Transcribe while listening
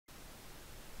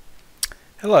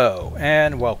Hello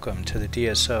and welcome to the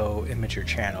DSO Imager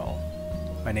channel.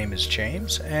 My name is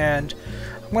James and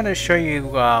I'm going to show you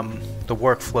the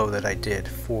workflow that I did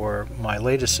for my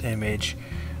latest image,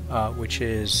 which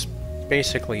is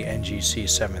basically NGC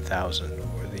 7000,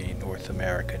 or the North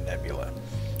American Nebula,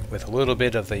 with a little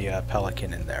bit of the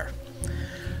Pelican in there.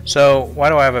 So why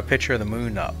do I have a picture of the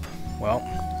moon up? Well,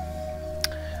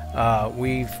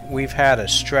 we've had a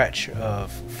stretch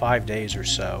of 5 days or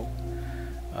so,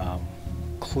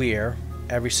 clear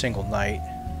every single night.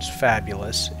 It's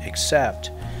fabulous,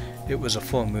 except it was a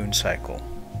full moon cycle.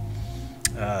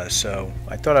 So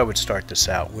I thought I would start this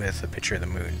out with a picture of the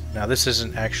moon. Now this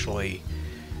isn't actually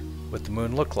what the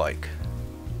moon looked like.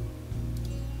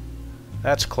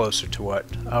 That's closer to what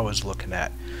I was looking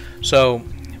at. So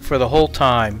for the whole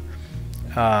time,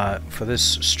 for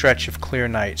this stretch of clear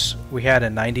nights, we had a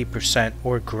 90%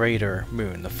 or greater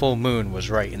moon. The full moon was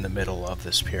right in the middle of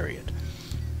this period.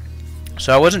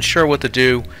 So I wasn't sure what to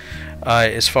do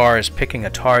as far as picking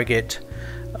a target,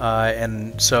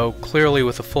 and so clearly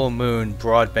with a full moon,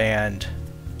 broadband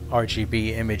RGB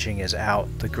imaging is out.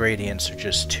 The gradients are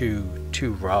just too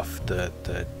rough.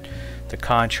 The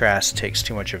contrast takes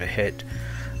too much of a hit.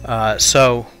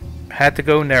 So had to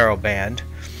go narrowband,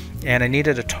 and I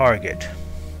needed a target,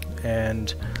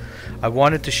 and I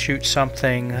wanted to shoot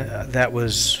something that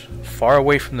was far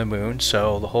away from the moon,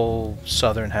 so the whole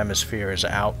southern hemisphere is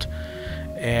out.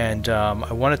 And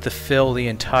I wanted to fill the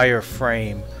entire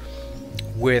frame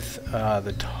with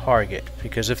the target,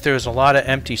 because if there's a lot of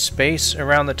empty space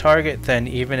around the target, then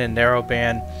even in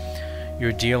narrowband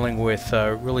you're dealing with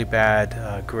really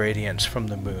bad gradients from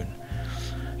the moon.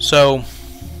 So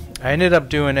I ended up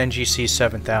doing NGC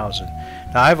 7000.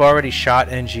 Now I've already shot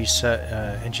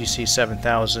NGC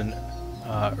 7000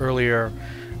 earlier.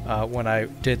 When I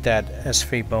did that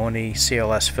SV Boni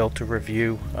CLS filter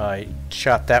review, I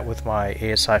shot that with my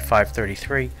ASI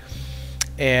 533,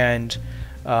 and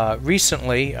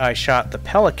recently I shot the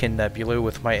Pelican Nebula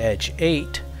with my Edge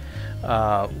 8,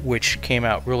 which came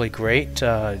out really great.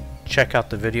 Check out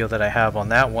the video that I have on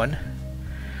that one.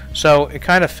 So it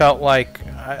kind of felt like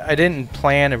I didn't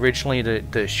plan originally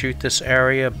to shoot this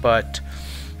area, but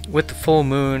with the full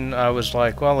moon I was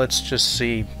like, well, let's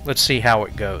see how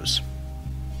it goes.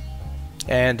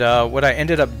 And what I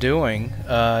ended up doing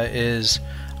is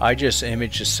I just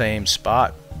imaged the same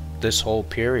spot this whole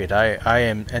period. I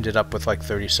ended up with like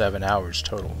 37 hours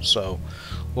total. So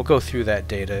we'll go through that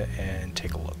data and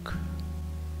take a look.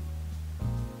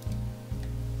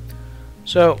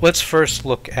 So let's first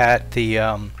look at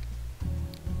the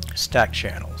stack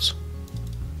channels.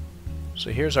 So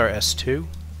here's our S2.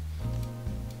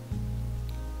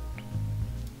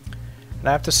 And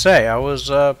I have to say, I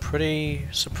was pretty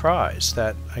surprised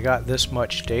that I got this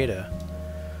much data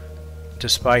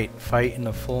despite fighting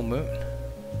a full moon.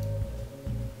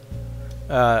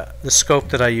 The scope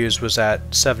that I used was at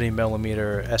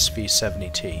 70mm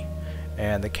SV70T,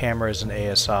 and the camera is an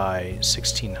ASI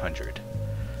 1600.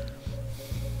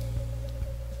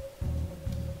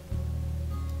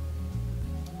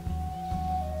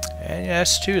 And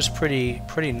S2 is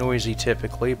pretty noisy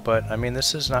typically, but I mean,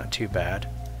 this is not too bad.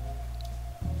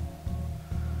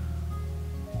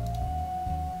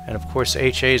 And of course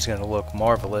HA is going to look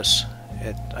marvelous.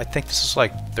 I think this is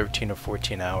like 13 or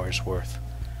 14 hours worth.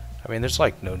 I mean, there's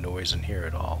like no noise in here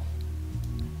at all.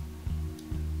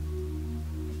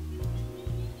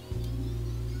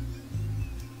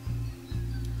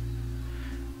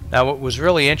 Now what was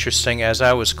really interesting as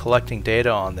I was collecting data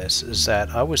on this is that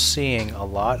I was seeing a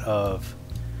lot of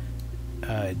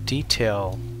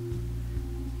detail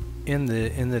in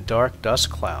the dark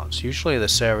dust clouds. Usually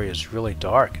this area is really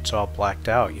dark, it's all blacked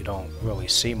out, you don't really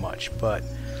see much, but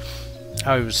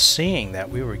I was seeing that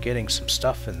we were getting some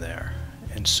stuff in there.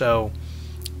 And so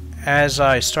as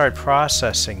I started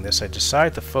processing this, I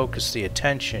decided to focus the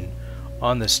attention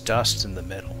on this dust in the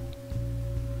middle.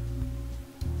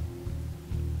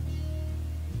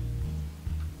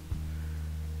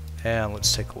 And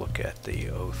let's take a look at the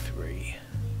O3.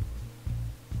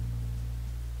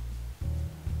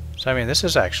 So I mean, this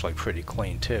is actually pretty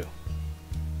clean too.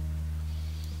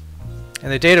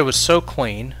 And the data was so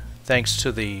clean, thanks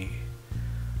to the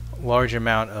large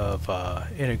amount of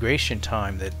integration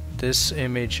time, that this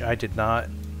image I did not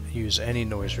use any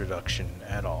noise reduction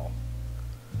at all.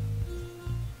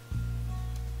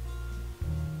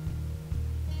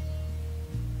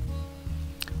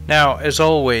 Now, as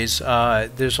always,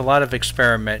 there's a lot of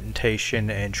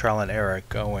experimentation and trial and error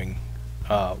going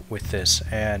with this,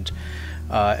 and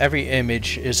every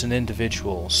image is an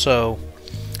individual. So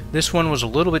this one was a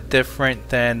little bit different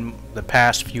than the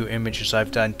past few images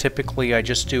I've done. Typically I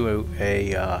just do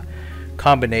a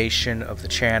combination of the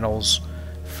channels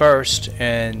first,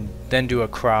 and then do a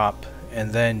crop,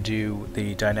 and then do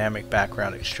the dynamic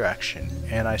background extraction.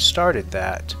 And I started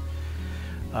that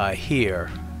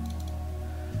here,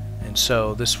 and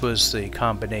so this was the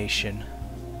combination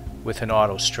with an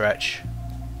auto stretch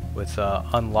with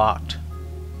unlocked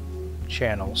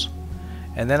channels.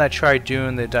 And then I tried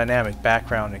doing the dynamic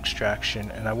background extraction,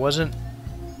 and I wasn't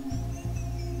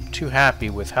too happy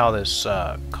with how this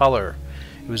color,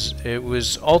 it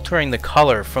was altering the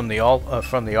color from the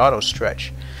auto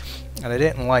stretch, and I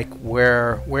didn't like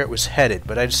where it was headed,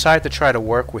 but I decided to try to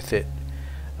work with it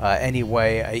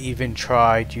anyway. I even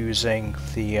tried using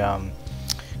the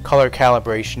color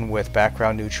calibration with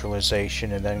background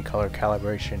neutralization and then color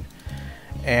calibration,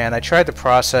 and I tried to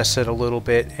process it a little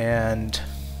bit, and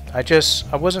I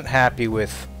wasn't happy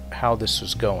with how this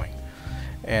was going.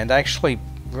 And I actually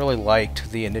really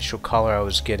liked the initial color I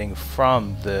was getting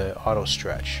from the auto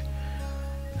stretch.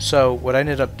 So what I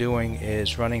ended up doing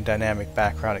is running dynamic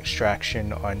background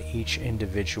extraction on each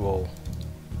individual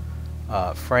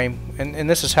frame, and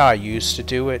this is how I used to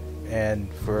do it,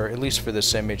 and for at least for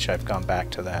this image I've gone back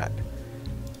to that.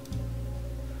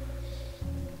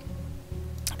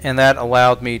 And that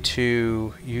allowed me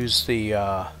to use the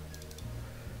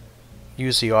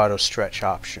auto stretch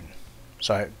option.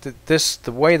 So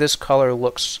the way this color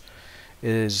looks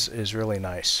is really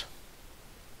nice.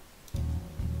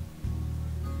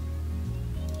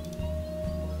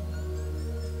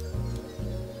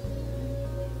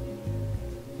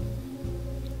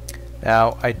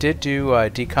 Now I did do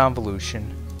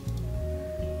deconvolution,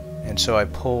 and so I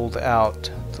pulled out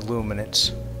the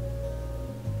luminance,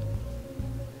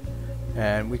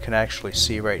 and we can actually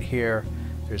see right here,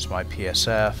 there's my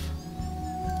PSF,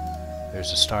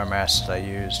 there's the star mask that I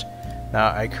used.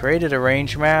 Now I created a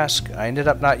range mask. I ended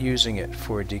up not using it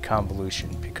for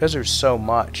deconvolution because there's so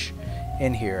much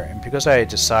in here, and because I had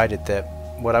decided that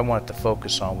what I wanted to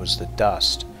focus on was the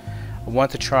dust. I want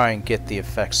to try and get the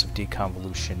effects of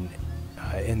deconvolution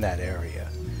in that area.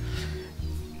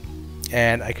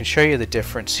 And I can show you the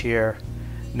difference here.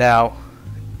 Now,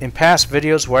 in past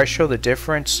videos where I show the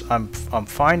difference, I'm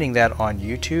finding that on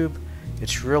YouTube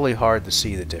it's really hard to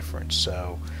see the difference.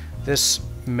 So this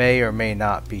may or may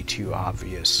not be too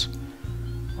obvious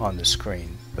on the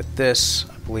screen, but this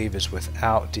I believe is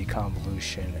without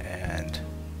deconvolution, and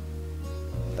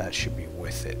that should be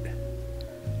with it.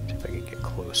 See if I can get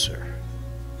closer.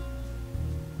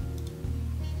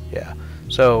 Yeah,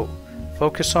 so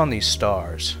focus on these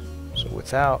stars. So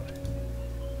without,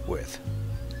 with,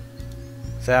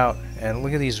 without, and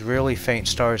look at these really faint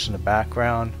stars in the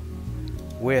background.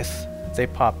 With, they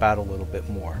pop out a little bit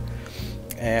more.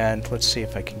 And let's see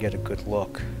if I can get a good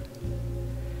look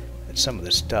at some of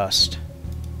this dust.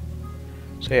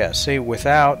 So yeah, see,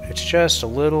 without, it's just a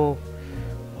little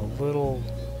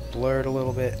blurred a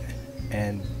little bit,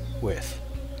 and with.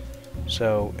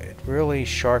 So it really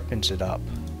sharpens it up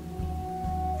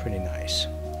pretty nice.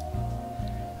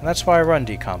 And that's why I run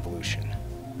deconvolution.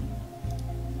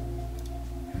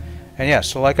 And yeah,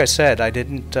 so like I said, I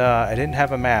didn't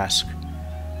have a mask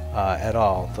at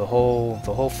all. The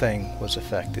whole thing was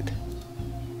affected.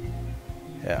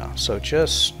 Yeah, so it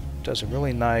just does a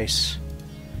really nice.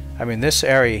 I mean, this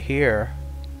area here,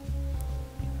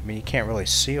 I mean, you can't really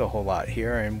see a whole lot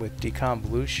here, and with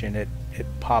deconvolution, it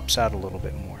pops out a little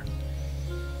bit more.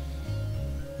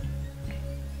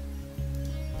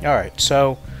 All right,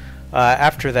 so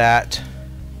after that,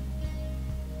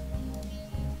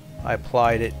 I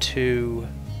applied it to.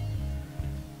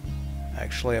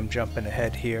 Actually, I'm jumping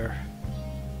ahead here.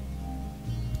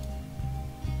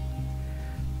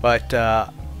 But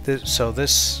so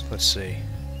this, let's see.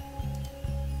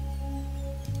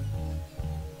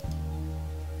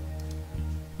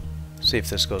 See if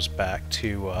this goes back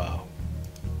to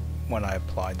when I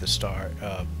applied the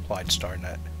applied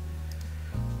StarNet.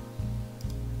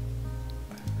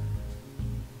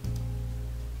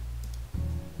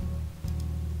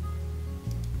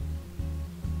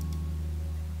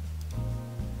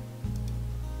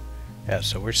 Yeah,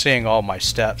 so we're seeing all my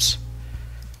steps.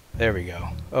 There we go.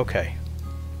 Okay.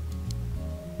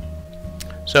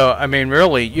 So, I mean,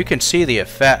 really, you can see the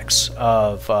effects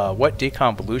of what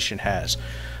deconvolution has.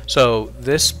 So,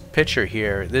 this picture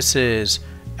here, this is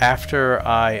after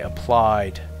I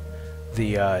applied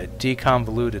the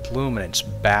deconvoluted luminance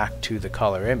back to the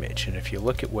color image. And if you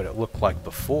look at what it looked like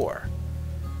before,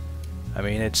 I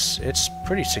mean, it's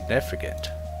pretty significant.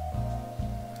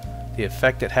 The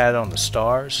effect it had on the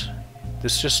stars.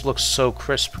 This just looks so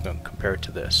crisp compared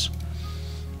to this.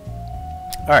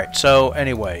 Alright, so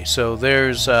anyway, so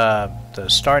there's the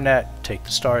StarNet, take the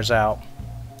stars out.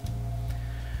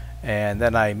 and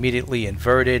then I immediately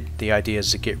inverted. The idea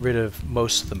is to get rid of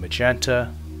most of the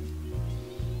magenta,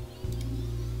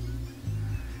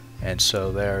 and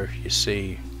so there you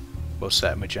see most of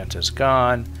that magenta is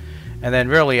gone. And then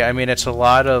really, I mean, it's a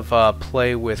lot of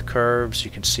play with curves. You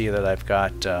can see that I've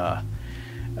got a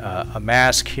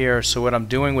mask here. So what I'm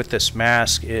doing with this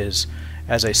mask is,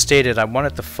 as I stated, I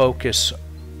wanted to focus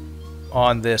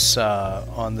on this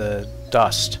on the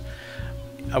dust.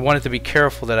 I wanted to be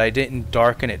careful that I didn't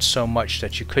darken it so much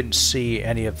that you couldn't see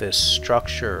any of this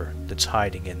structure that's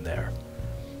hiding in there.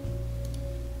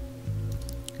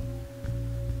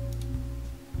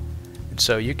 And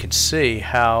so you can see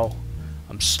how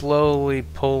I'm slowly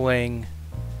pulling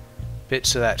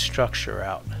bits of that structure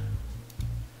out.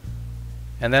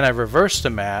 And then I reverse the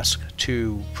mask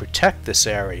to protect this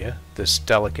area, this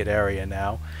delicate area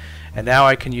now. And now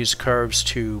I can use curves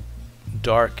to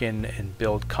darken and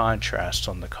build contrast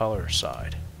on the color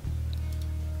side.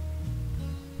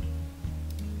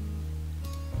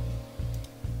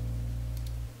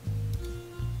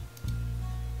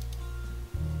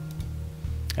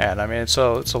 And I mean,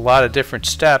 so it's a lot of different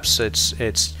steps.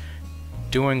 It's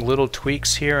doing little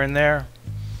tweaks here and there,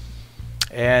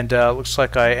 and looks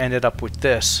like I ended up with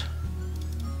this.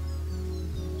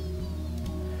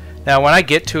 Now, when I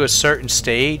get to a certain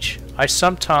stage, I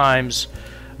sometimes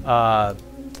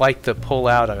like to pull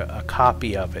out a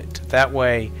copy of it. That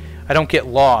way, I don't get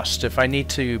lost. If I need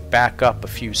to back up a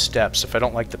few steps, if I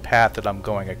don't like the path that I'm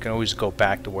going, I can always go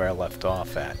back to where I left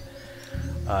off at.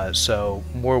 So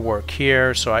more work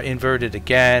here. So I inverted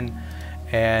again,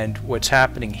 and what's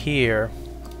happening here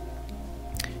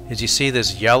is you see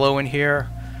this yellow in here.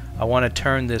 I want to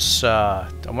turn this,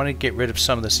 I want to get rid of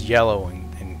some of this yellow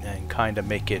and kind of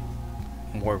make it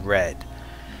more red.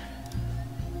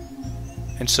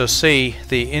 And so see,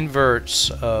 the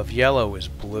inverse of yellow is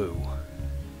blue,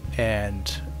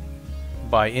 and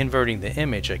by inverting the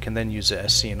image I can then use the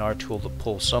SCNR tool to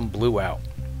pull some blue out.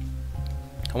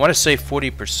 I want to say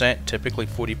 40%, typically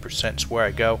 40% is where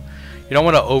I go. You don't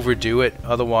want to overdo it,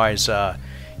 otherwise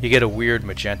you get a weird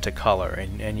magenta color,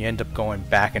 and you end up going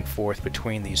back and forth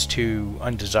between these two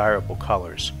undesirable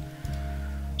colors.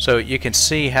 So you can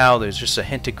see how there's just a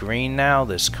hint of green now,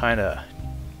 this kind of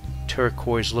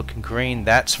turquoise looking green.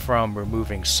 That's from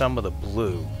removing some of the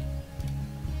blue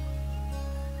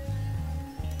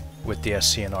with the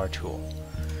SCNR tool.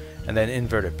 And then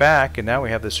invert it back, and now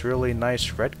we have this really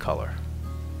nice red color.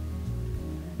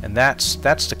 And that's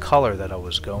the color that I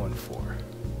was going for.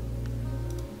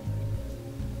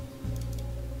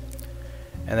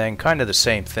 And then kind of the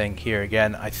same thing here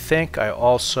again. I think I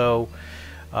also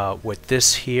with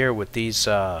this here, with these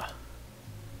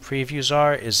previews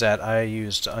are, is that I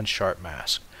used unsharp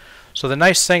mask. So the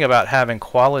nice thing about having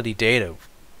quality data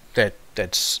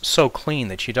that's so clean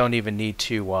that you don't even need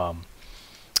to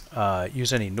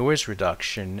use any noise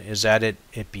reduction is that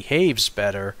it behaves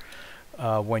better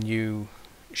when you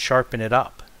sharpen it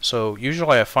up. So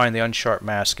usually I find the unsharp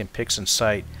mask in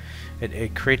PixInsight,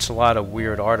 it creates a lot of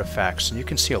weird artifacts, and you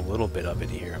can see a little bit of it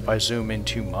here. If I zoom in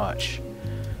too much,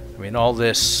 I mean, all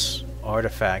this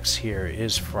artifacts here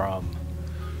is from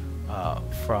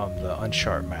the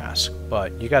unsharp mask,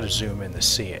 but you got to zoom in to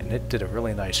see it, and it did a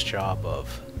really nice job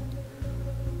of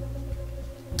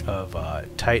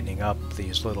tightening up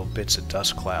these little bits of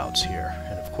dust clouds here.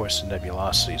 And of course the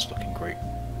nebulosity is looking great.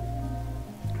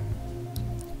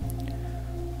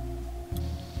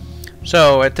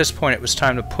 So at this point it was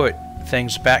time to put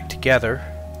things back together,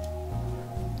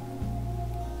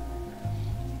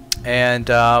 and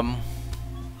I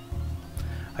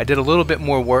did a little bit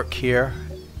more work here,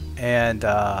 and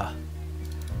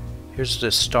here's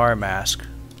the star mask.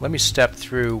 Let me step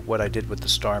through what I did with the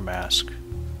star mask,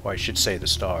 or I should say the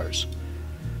stars.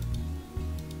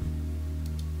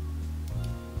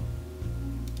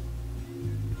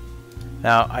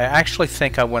 Now, I actually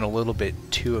think I went a little bit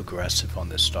too aggressive on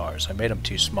the stars. I made them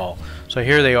too small. So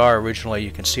here they are originally. You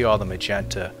can see all the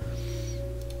magenta.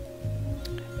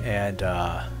 And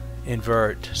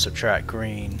invert, subtract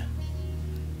green,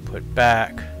 put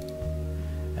back,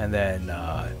 and then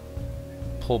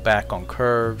pull back on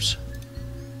curves.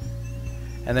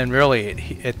 And then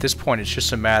really, at this point, it's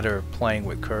just a matter of playing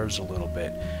with curves a little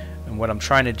bit. And what I'm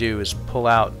trying to do is pull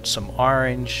out some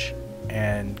orange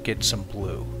and get some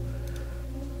blue.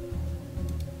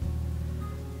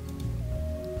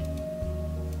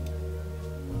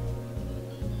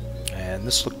 And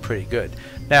this looked pretty good.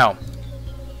 Now,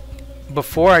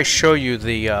 before I show you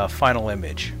the final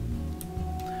image,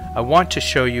 I want to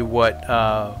show you what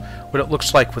it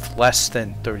looks like with less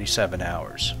than 37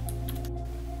 hours.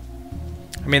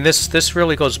 I mean, this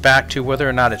really goes back to whether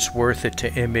or not it's worth it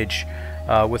to image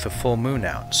with a full moon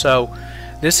out. So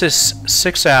this is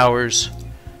 6 hours,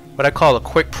 what I call a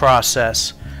quick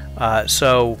process.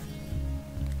 So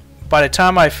by the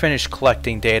time I finish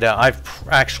collecting data, I've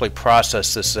actually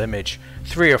processed this image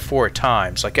 3 or 4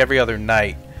 times. Like every other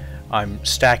night, I'm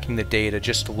stacking the data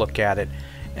just to look at it,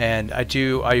 and I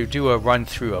do a run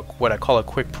through what I call a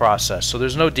quick process. So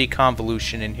there's no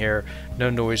deconvolution in here, no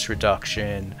noise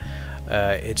reduction.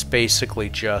 It's basically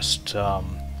just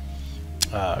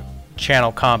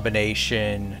channel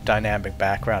combination, dynamic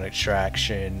background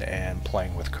extraction, and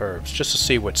playing with curves just to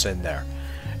see what's in there.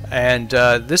 And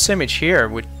this image here,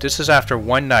 this is after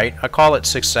one night. I call it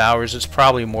 6 hours. It's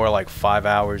probably more like 5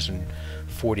 hours and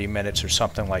 40 minutes or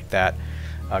something like that,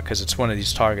 because it's one of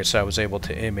these targets I was able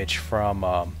to image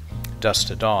from dusk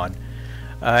to dawn.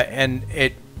 And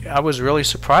I was really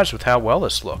surprised with how well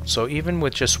this looked. So even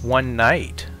with just one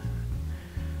night,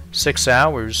 6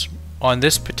 hours on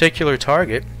this particular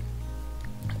target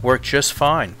worked just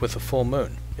fine with a full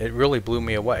moon. It really blew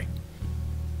me away.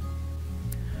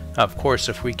 Of course,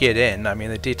 if we get in, I mean,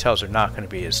 the details are not going to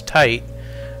be as tight,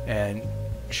 and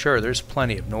sure, there's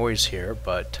plenty of noise here,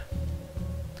 but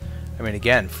I mean,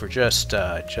 again, for just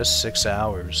 6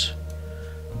 hours,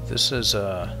 this is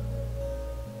a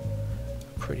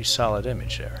pretty solid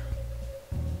image there.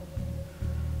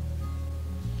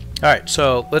 Alright,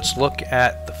 so let's look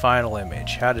at the final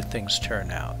image. How did things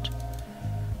turn out?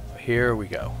 Here we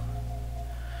go.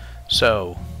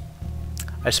 So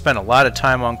I spent a lot of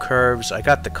time on curves. I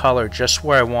got the color just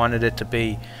where I wanted it to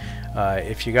be.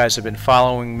 If you guys have been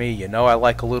following me, you know I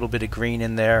like a little bit of green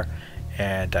in there,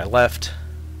 and I left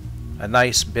a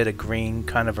nice bit of green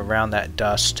kind of around that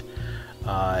dust,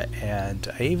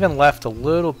 and I even left a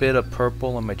little bit of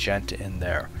purple and magenta in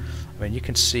there. I mean, you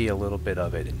can see a little bit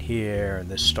of it in here and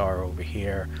this star over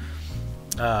here.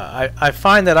 I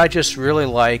find that I just really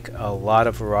like a lot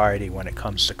of variety when it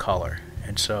comes to color,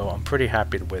 and so I'm pretty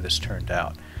happy the way this turned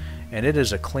out. And it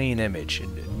is a clean image,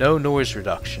 and no noise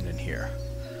reduction in here.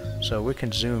 So we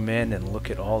can zoom in and look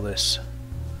at all this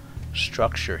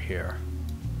structure here.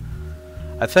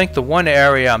 I think the one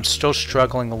area I'm still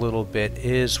struggling a little bit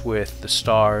is with the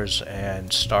stars and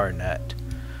StarNet.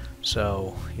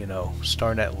 So, you know,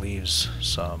 StarNet leaves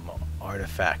some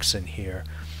artifacts in here,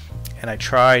 and I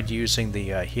tried using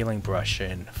the healing brush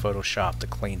in Photoshop to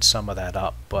clean some of that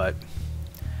up, but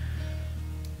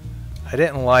I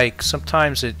didn't like,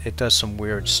 sometimes it does some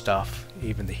weird stuff,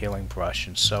 even the healing brush,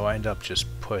 and so I end up just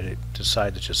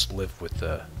decide to just live with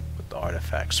the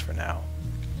artifacts for now.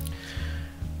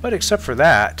 But except for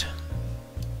that,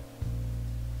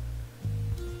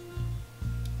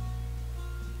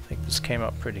 I think this came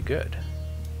out pretty good.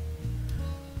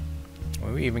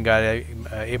 We even got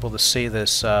able to see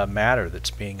this matter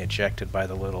that's being ejected by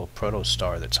the little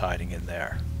protostar that's hiding in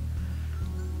there.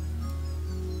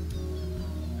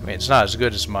 I mean, it's not as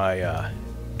good as my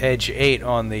Edge 8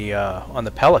 on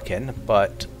the Pelican,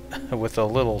 but with a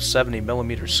little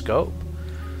 70mm scope,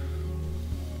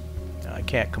 I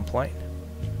can't complain.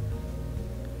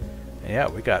 And yeah,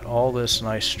 we got all this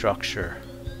nice structure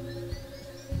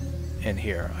in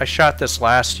here. I shot this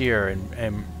last year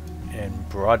in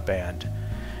broadband,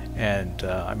 and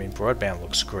I mean, broadband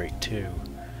looks great too,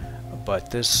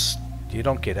 but this, you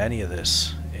don't get any of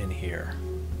this in here.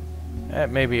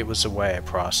 Maybe it was the way I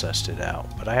processed it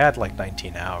out, but I had like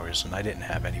 19 hours and I didn't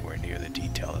have anywhere near the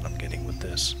detail that I'm getting with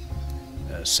this.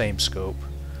 Same scope.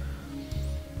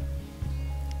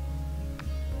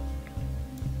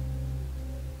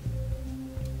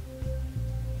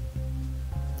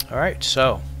 Alright,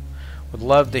 so would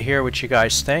love to hear what you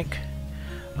guys think.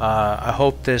 I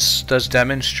hope this does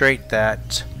demonstrate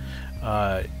that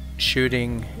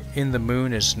shooting in the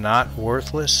moon is not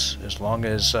worthless as long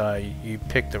as you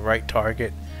pick the right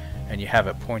target and you have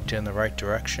it pointed in the right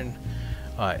direction.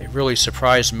 It really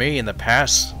surprised me. In the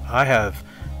past, I have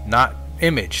not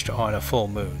imaged on a full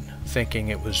moon, thinking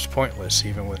it was pointless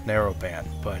even with narrowband,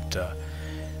 but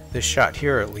this shot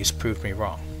here at least proved me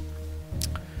wrong.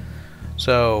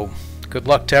 So good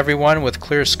luck to everyone with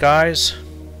clear skies,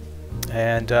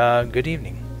 and good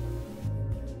evening.